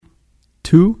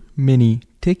too many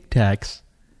Tic Tacs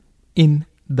in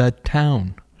the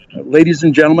town. Ladies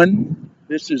and gentlemen,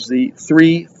 this is the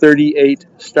 3:38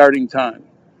 starting time.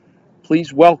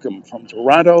 Please welcome from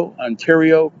Toronto,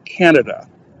 Ontario, Canada,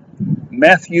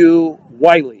 Matthew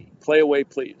Wiley. Play away,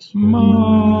 please.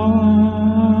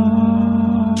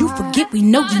 You forget we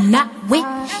know you're not with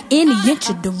any inch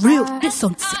of the real shit,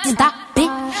 so stop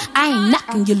it. I ain't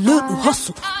knocking your little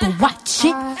hustle, but watch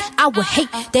it. I would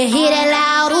hate to hear that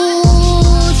loud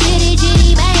ooh, chitty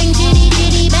chitty bang, chitty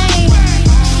chitty bang.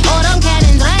 Oh, them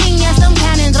cannons ring, yes, them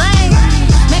cannons ring.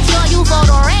 Make sure you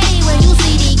photo ready when you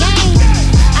see the game.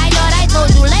 I thought I told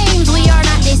you lames, we are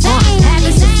not the same.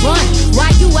 Having some fun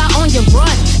while you out on your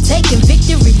run, taking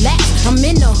victory laps. I'm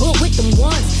in the hood with them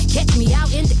ones. Catch me out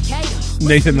in Decatur.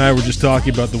 Nathan and I were just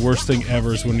talking about the worst thing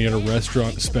ever is when you're at a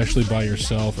restaurant, especially by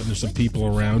yourself, and there's some people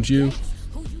around you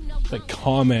that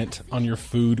comment on your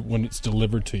food when it's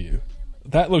delivered to you.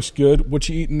 That looks good. What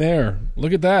you eating there?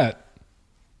 Look at that.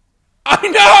 I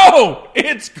know!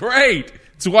 It's great.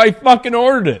 It's why I fucking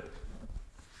ordered it.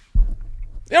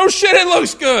 Oh shit, it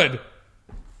looks good.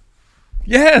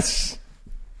 Yes.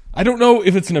 I don't know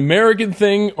if it's an American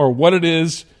thing or what it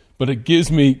is, but it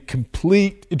gives me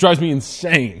it drives me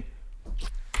insane.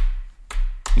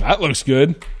 That looks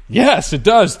good. Yes, it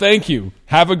does. Thank you.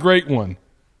 Have a great one.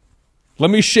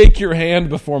 Let me shake your hand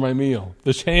before my meal.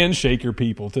 The handshaker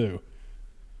people, too.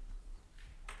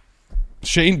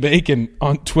 Shane Bacon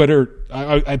on Twitter,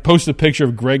 I posted a picture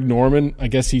of Greg Norman. I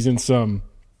guess he's in some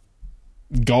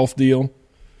golf deal,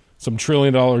 some $1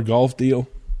 trillion golf deal.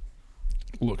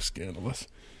 Looks scandalous.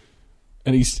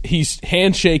 And he's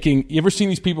handshaking. You ever seen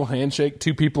these people handshake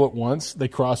two people at once? They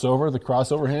cross over, the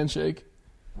crossover handshake.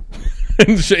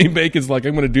 And Shane Bacon's like,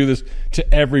 I'm going to do this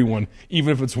to everyone,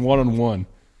 even if it's one-on-one.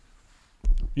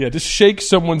 Yeah, just shake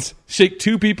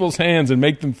two people's hands and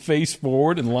make them face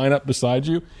forward and line up beside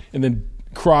you, and then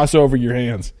cross over your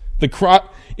hands.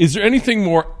 Is there anything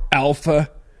more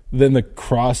alpha than the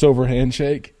crossover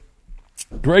handshake?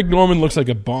 Greg Norman looks like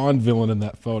a Bond villain in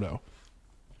that photo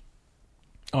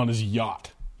on his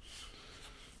yacht.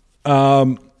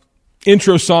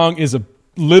 Intro song is a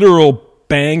literal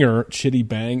banger, Chitty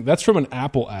Bang. That's from an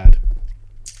Apple ad.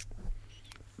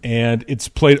 And it's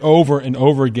played over and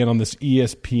over again on this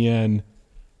ESPN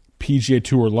PGA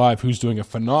Tour Live, who's doing a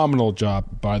phenomenal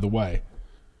job, by the way.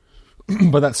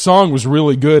 But that song was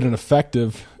really good and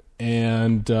effective.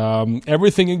 And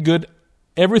everything good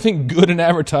in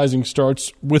advertising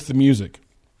starts with the music.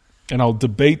 And I'll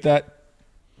debate that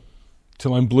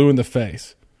till I'm blue in the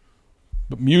face.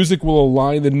 But music will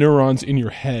align the neurons in your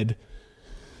head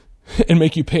and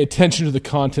make you pay attention to the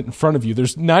content in front of you.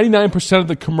 There's 99% of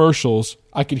the commercials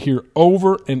I could hear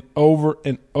over and over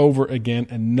and over again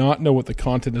and not know what the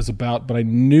content is about, but I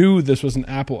knew this was an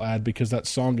Apple ad because that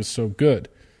song is so good.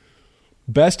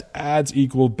 Best ads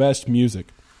equal best music.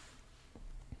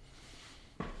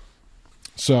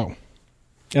 So,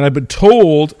 and I've been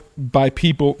told by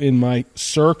people in my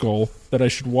circle that I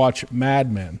should watch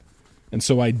Mad Men. And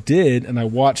so I did, and I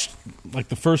watched like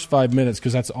the first 5 minutes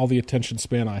because that's all the attention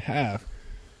span I have.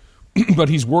 But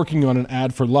he's working on an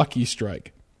ad for Lucky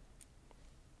Strike.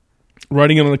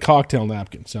 Writing it on a cocktail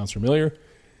napkin. Sounds familiar?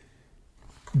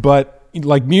 But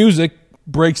like music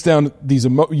breaks down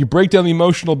you break down the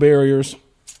emotional barriers.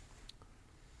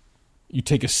 You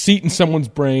take a seat in someone's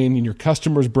brain, in your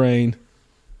customer's brain.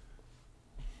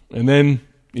 And then,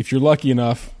 if you're lucky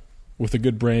enough, with a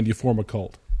good brand, you form a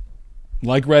cult.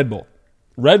 Like Red Bull.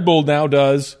 Red Bull now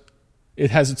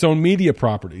it has its own media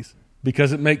properties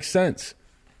because it makes sense.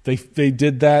 They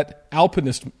did that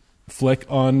Alpinist flick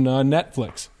on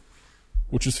Netflix,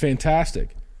 which was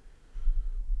fantastic.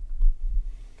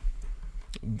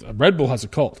 Red Bull has a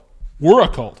cult. We're a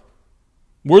cult.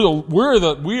 We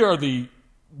are the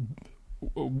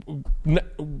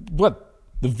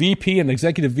VP and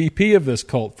executive VP of this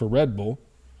cult for Red Bull.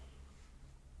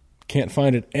 Can't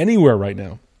find it anywhere right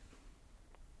now.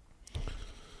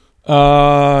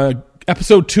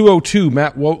 Episode 202,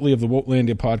 Matt Whoatley of the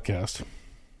Whoatlandia podcast.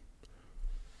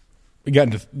 We got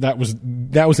into that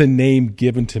was a name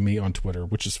given to me on Twitter,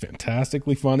 which is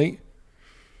fantastically funny.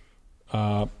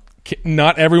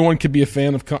 Not everyone could be a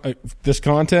fan of this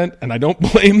content, and I don't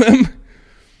blame them.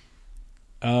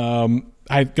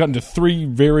 I've gotten to 3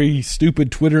 very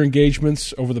stupid Twitter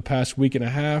engagements over the past week and a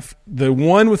half. The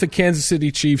one with the Kansas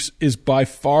City Chiefs is by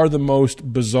far the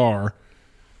most bizarre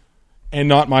and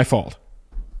not my fault.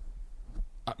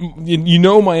 You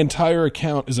know, my entire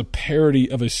account is a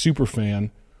parody of a super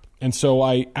fan. And so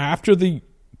after the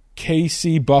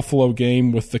KC Buffalo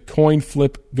game with the coin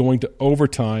flip going to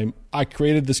overtime, I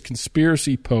created this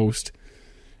conspiracy post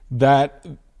that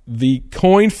the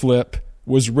coin flip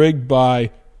was rigged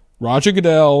by Roger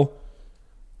Goodell,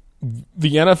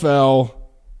 the NFL,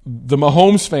 the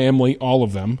Mahomes family, all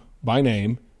of them by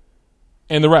name,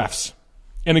 and the refs,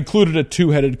 and included a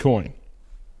two-headed coin.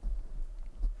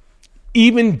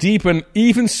 Even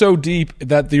so deep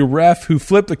that the ref who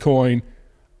flipped the coin,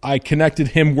 I connected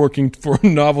him working for a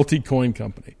novelty coin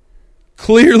company.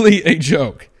 Clearly a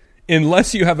joke.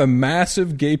 Unless you have a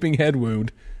massive gaping head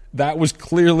wound, that was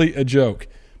clearly a joke.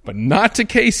 But not to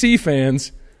KC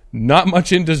fans, not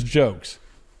much into jokes.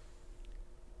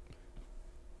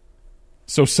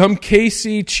 So some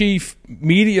KC chief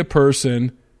media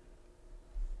person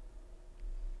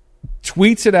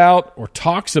tweets it out or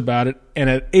talks about it, and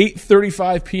at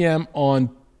 8:35 p.m.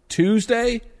 on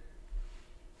Tuesday,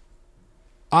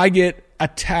 I get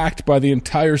attacked by the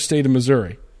entire state of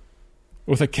Missouri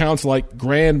with accounts like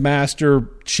Grandmaster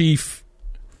Chief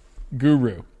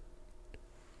Guru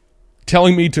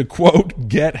telling me to, quote,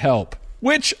 get help,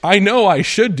 which I know I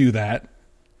should do that.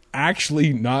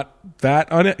 Actually not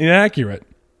that inaccurate.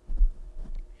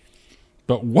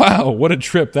 But wow, what a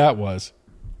trip that was.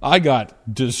 I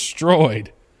got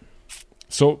destroyed.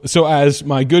 So as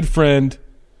my good friend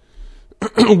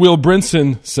Will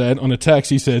Brinson said on a text,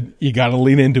 he said, you got to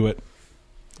lean into it.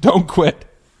 Don't quit.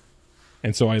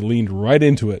 And so I leaned right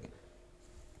into it.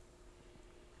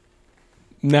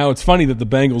 Now it's funny that the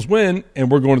Bengals win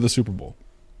and we're going to the Super Bowl.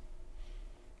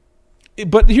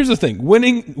 But here's the thing.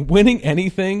 Winning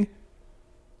anything,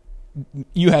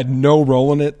 you had no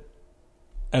role in it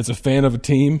as a fan of a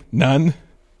team. None.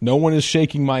 No one is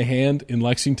shaking my hand in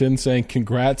Lexington saying,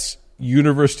 congrats,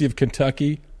 University of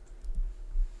Kentucky,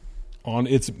 on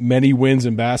its many wins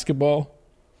in basketball.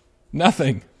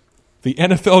 Nothing. The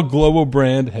NFL global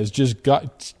brand has just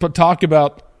got to talk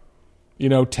about,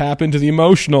 tap into the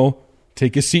emotional,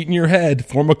 take a seat in your head,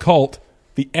 form a cult.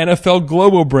 The NFL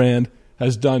global brand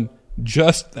has done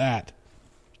just that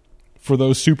for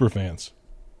those super fans.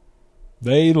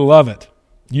 They love it.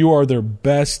 You are their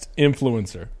best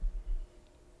influencer.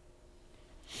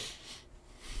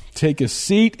 Take a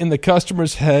seat in the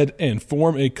customer's head and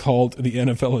form a cult. The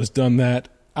NFL has done that,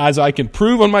 as I can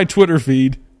prove on my Twitter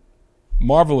feed,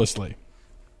 marvelously.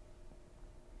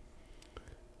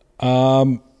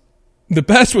 The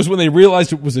best was when they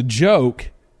realized it was a joke.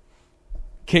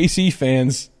 KC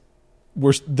fans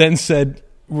were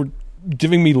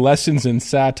giving me lessons in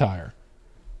satire,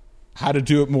 how to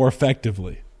do it more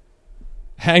effectively.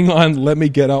 Hang on, let me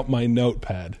get out my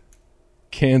notepad.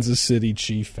 Kansas City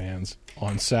Chief fans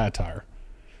on satire.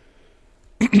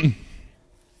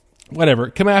 Whatever,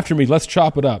 come after me, let's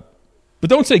chop it up. But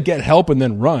don't say get help and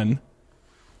then run.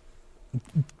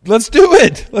 Let's do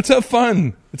it. Let's have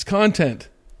fun. It's content.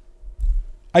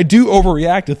 I do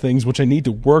overreact to things which I need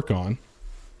to work on.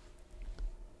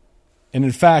 And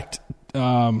in fact,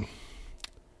 Ted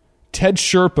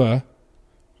Sherpa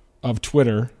of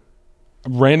Twitter, a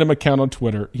random account on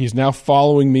Twitter, he's now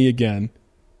following me again.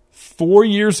 4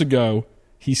 years ago,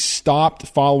 he stopped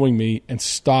following me and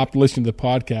stopped listening to the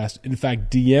podcast. In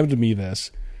fact, DM'd me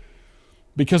this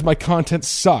because my content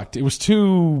sucked. It was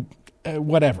too,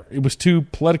 whatever. It was too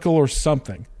political or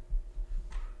something.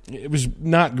 It was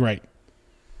not great.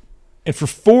 And for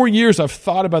 4 years, I've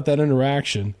thought about that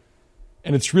interaction,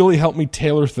 and it's really helped me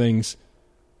tailor things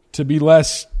to be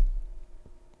less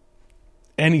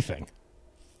anything,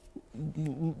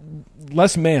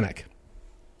 less manic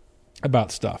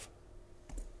about stuff.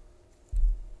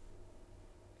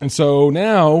 And so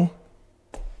now,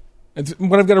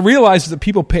 what I've got to realize is that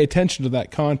people pay attention to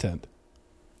that content.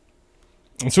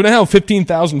 And so now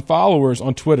 15,000 followers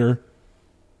on Twitter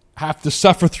have to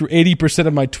suffer through 80%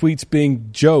 of my tweets being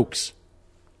jokes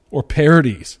or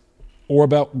parodies or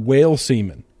about whale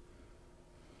semen.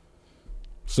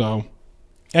 So,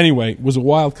 anyway, it was a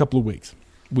wild couple of weeks.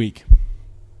 This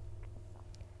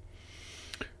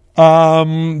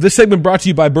segment brought to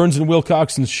you by Burns &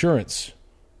 Wilcox Insurance.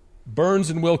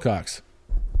 Burns & Wilcox.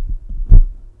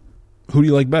 Who do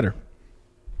you like better?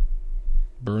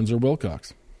 Burns or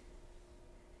Wilcox?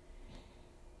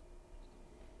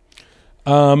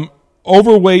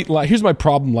 Overweight. Here's my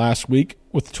problem last week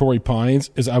with Torrey Pines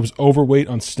is I was overweight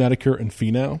on Snedeker and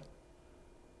Finau.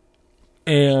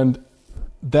 And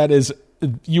that is,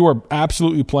 you are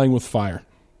absolutely playing with fire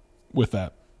with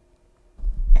that.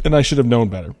 And I should have known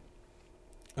better.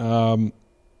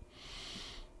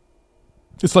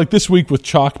 It's like this week with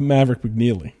Chalk Maverick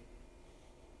McNeely.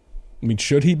 I mean,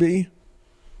 should he be?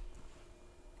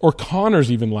 Or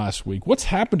Connors even last week. What's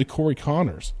happened to Corey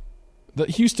Connors?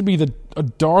 He used to be a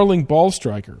darling ball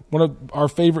striker, one of our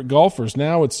favorite golfers.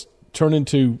 Now it's turned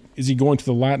into, is he going to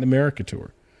the Latin America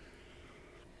tour?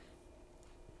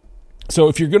 So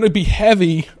if you're going to be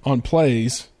heavy on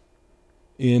plays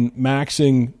in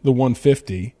maxing the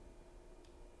 150,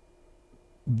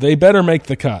 they better make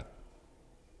the cut.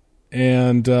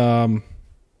 And, I'm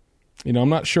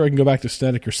not sure I can go back to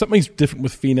Snedeker. Something's different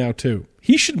with Finau, too.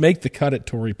 He should make the cut at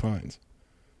Torrey Pines.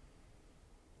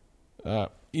 Berger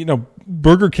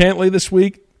Cantlay this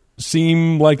week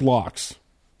seem like locks.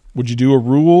 Would you do a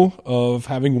rule of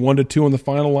having 1 to 2 in the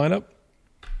final lineup?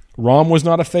 Rahm was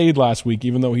not a fade last week,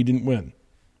 even though he didn't win.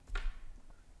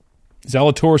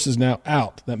 Zalatoris is now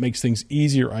out. That makes things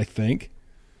easier, I think.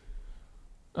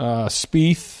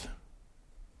 Spieth,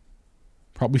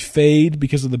 probably fade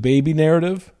because of the baby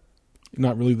narrative.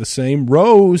 Not really the same.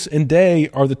 Rose and Day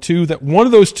are the two that one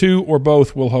of those two or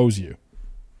both will hose you.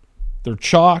 They're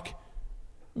chalk.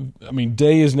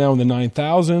 Day is now in the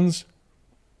 9,000s.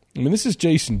 This is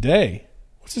Jason Day.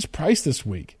 What's his price this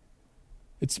week?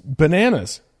 It's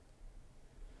bananas.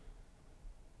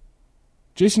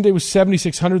 Jason Day was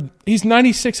 7,600. He's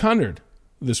 9,600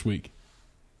 this week.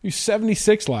 He was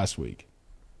 76 last week.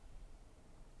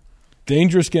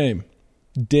 Dangerous game.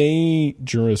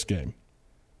 Dangerous game.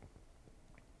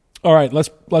 All right,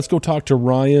 let's go talk to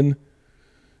Ryan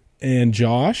and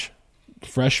Josh.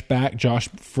 Josh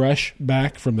fresh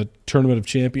back from the Tournament of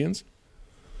Champions.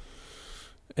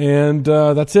 And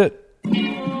that's it.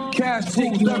 Cash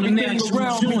rules everything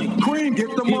around me. Cream,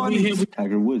 get the money.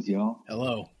 Tiger Woods, y'all.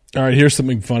 Hello. All right, here's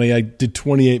something funny. I did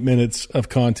 28 minutes of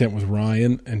content with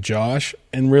Ryan and Josh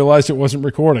and realized it wasn't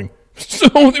recording.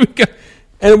 And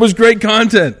it was great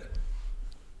content.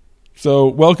 So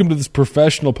welcome to this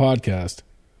professional podcast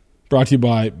brought to you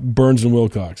by Burns &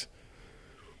 Wilcox.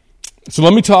 So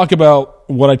let me talk about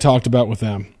what I talked about with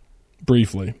them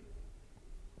briefly.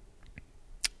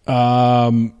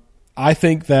 I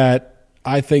think that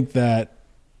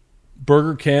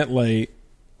Berger Cantlay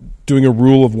doing a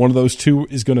rule of one of those two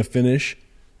is going to finish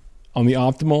on the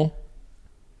optimal.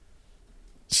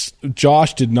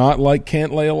 Josh did not like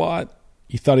Cantlay a lot.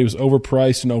 He thought he was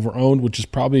overpriced and overowned, which is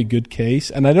probably a good case.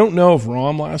 And I don't know if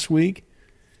Rahm last week,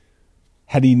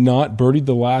 had he not birdied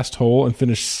the last hole and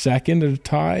finished second at a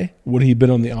tie, would he have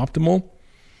been on the optimal?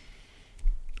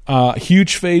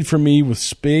 Huge fade for me with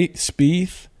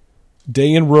Spieth.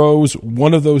 Day and Rose,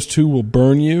 one of those two will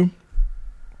burn you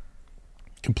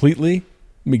completely.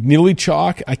 McNeely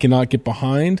chalk, I cannot get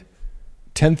behind.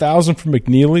 10,000 for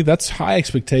McNeely, that's high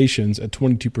expectations at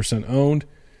 22% owned.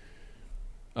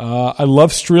 I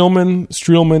love Streelman.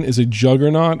 Streelman is a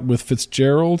juggernaut with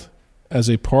Fitzgerald as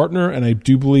a partner, and I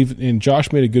do believe, and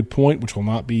Josh made a good point, which will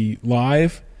not be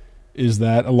live, is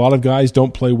that a lot of guys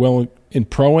don't play well in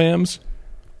Pro-Ams.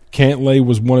 Cantlay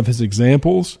was one of his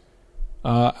examples.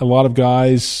 A lot of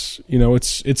guys,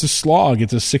 it's a slog.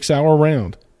 It's a 6-hour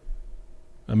round.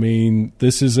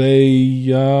 This is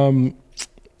it's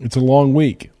a long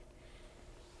week.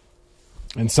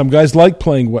 And some guys like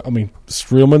playing well.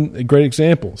 Streelman, a great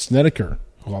example. Snedeker,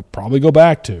 who I'll probably go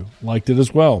back to, liked it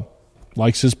as well.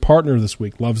 Likes his partner this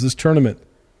week. Loves this tournament.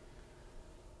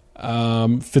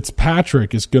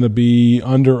 Fitzpatrick is going to be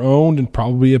under-owned and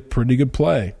probably a pretty good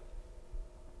play.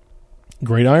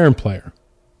 Great iron player.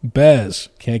 Bez,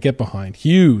 can't get behind.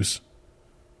 Hughes,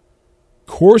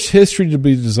 course history to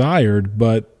be desired,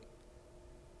 but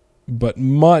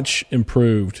much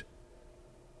improved.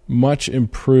 Much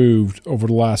improved over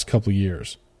the last couple of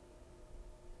years.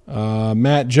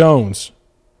 Matt Jones,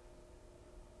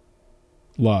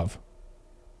 love.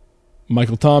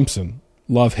 Michael Thompson,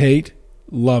 love, hate,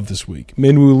 love this week.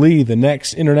 Minwoo Lee, the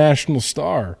next international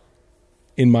star,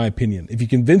 in my opinion. If you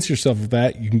convince yourself of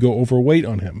that, you can go overweight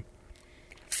on him.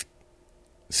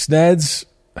 Sneds,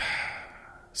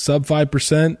 sub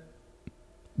 5%.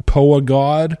 Poa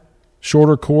God,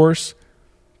 shorter course.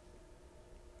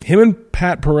 Him and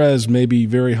Pat Perez may be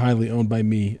very highly owned by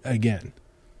me again.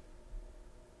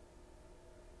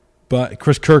 But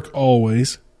Chris Kirk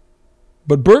always.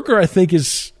 But Berger, I think,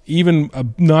 is even a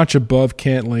notch above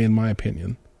Cantlay in my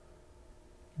opinion.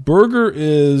 Berger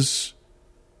is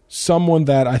someone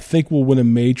that I think will win a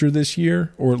major this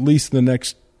year, or at least in the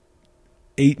next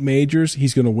 8 majors,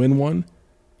 he's going to win one.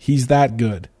 He's that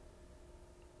good.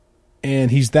 And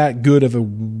he's that good of a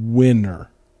winner.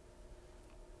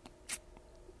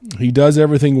 He does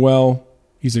everything well.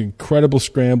 He's an incredible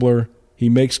scrambler. He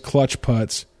makes clutch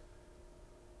putts.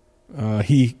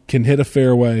 He can hit a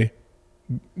fairway.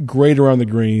 Great around the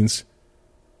greens.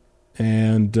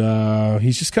 And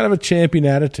he's just kind of a champion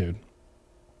attitude.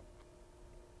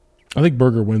 I think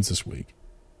Berger wins this week.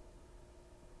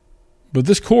 But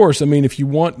this course, if you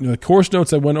want, the course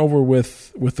notes I went over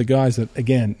with the guys that,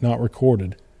 again, not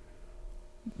recorded.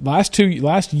 Last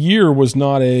year was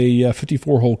not a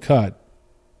 54-hole cut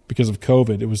because of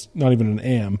COVID. It was not even an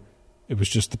AM. It was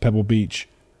just the Pebble Beach.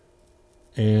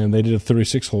 And they did a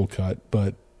 36-hole cut.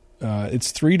 But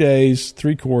it's 3 days,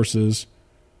 3 courses.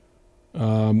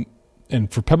 And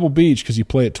for Pebble Beach, because you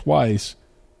play it twice,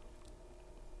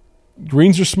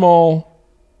 greens are small.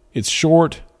 It's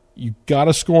short. You got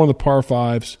to score on the par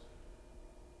 5s.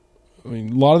 I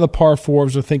mean, a lot of the par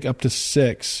 4s, I think up to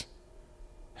 6,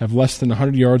 have less than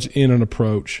 100 yards in on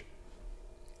approach.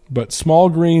 But small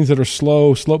greens that are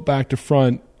slow, slope back to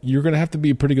front, you're going to have to be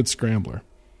a pretty good scrambler.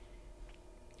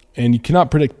 And you cannot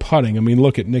predict putting. I mean,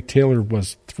 look at Nick Taylor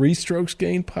was 3 strokes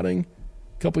gained putting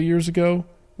a couple years ago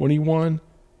when he won.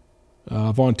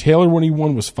 Vaughn Taylor, when he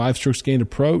won, was 5 strokes gained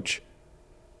approach.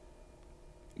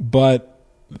 But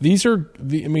these are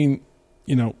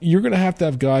you're going to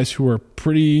have guys who are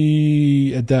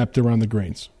pretty adept around the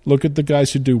greens. Look at the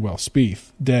guys who do well.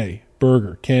 Spieth, Day,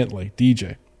 Berger, Cantlay,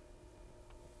 DJ.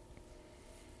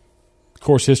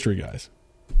 Course history guys.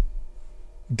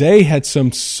 Day had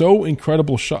some so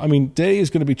incredible shot. I mean, Day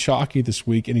is going to be chalky this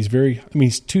week, and he's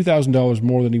 $2,000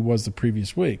 more than he was the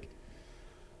previous week.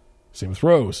 Same with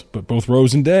Rose. But both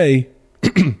Rose and Day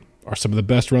are some of the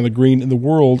best around the green in the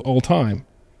world all time.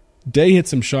 Day hit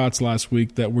some shots last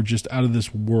week that were just out of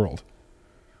this world.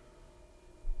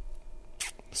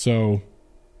 So,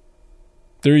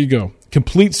 there you go.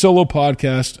 Complete solo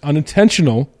podcast.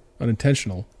 Unintentional.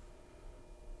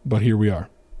 But here we are.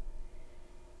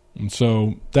 And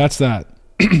so, that's that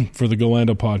for the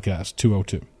Galando podcast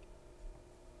 202.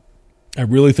 I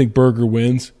really think Berger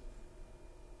wins.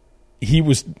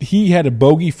 He had a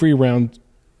bogey-free round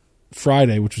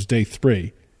Friday, which was day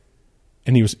 3,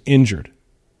 and he was injured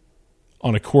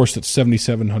on a course that's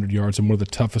 7,700 yards and one of the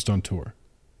toughest on tour.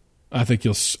 I think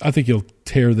he'll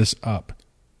tear this up.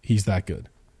 He's that good.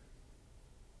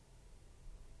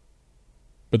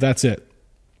 But that's it.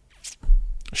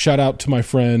 Shout out to my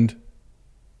friend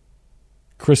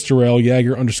Chris Terrell,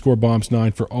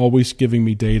 Jagger_bombs9, for always giving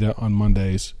me data on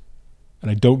Mondays. And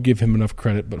I don't give him enough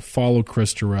credit, but follow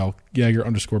Chris Terrell,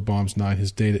 Jagger_bombs9.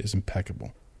 His data is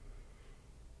impeccable.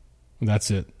 And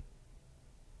that's it.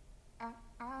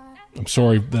 I'm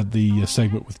sorry that the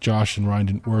segment with Josh and Ryan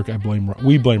didn't work.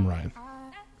 We blame Ryan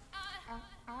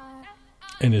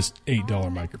and his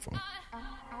 $8 microphone.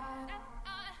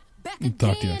 We'll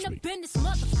talk to you next week.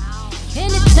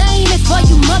 Entertainment for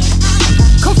you mother.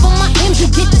 Come for my M's, you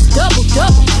get this double.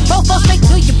 Profile straight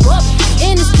to your bubble.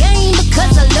 In this game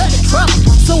because I love the trouble.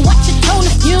 So watch your tone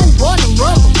if you don't wanna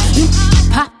rumble. You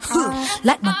pop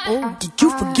like my old. Did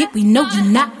you forget we know you're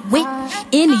not with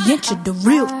any inch of the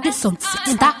real? This on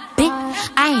stop it.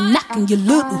 I ain't knocking your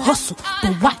little hustle,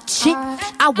 but watch it.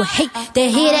 I would hate to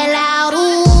hear that loud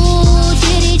ooh,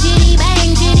 chitty chitty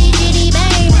bang, chitty chitty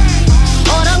bang.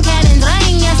 Oh, them cannons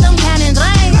ring, yes, them cannons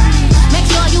ring. Make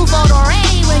sure you photo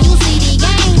ready when you see the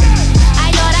game.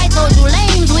 I thought I told you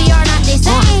lames, we are not the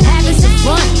same. Having some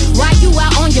fun while you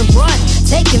out on your run,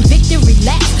 taking victory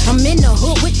laps. I'm in the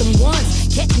hood with them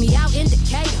ones. Catch me out in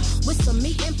Decatur with some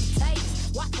meat and potatoes.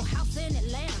 Waffle House in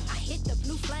Atlanta. I hit the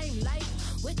blue flame later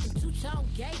with the 2-tone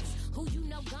gates. Who you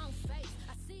know gon'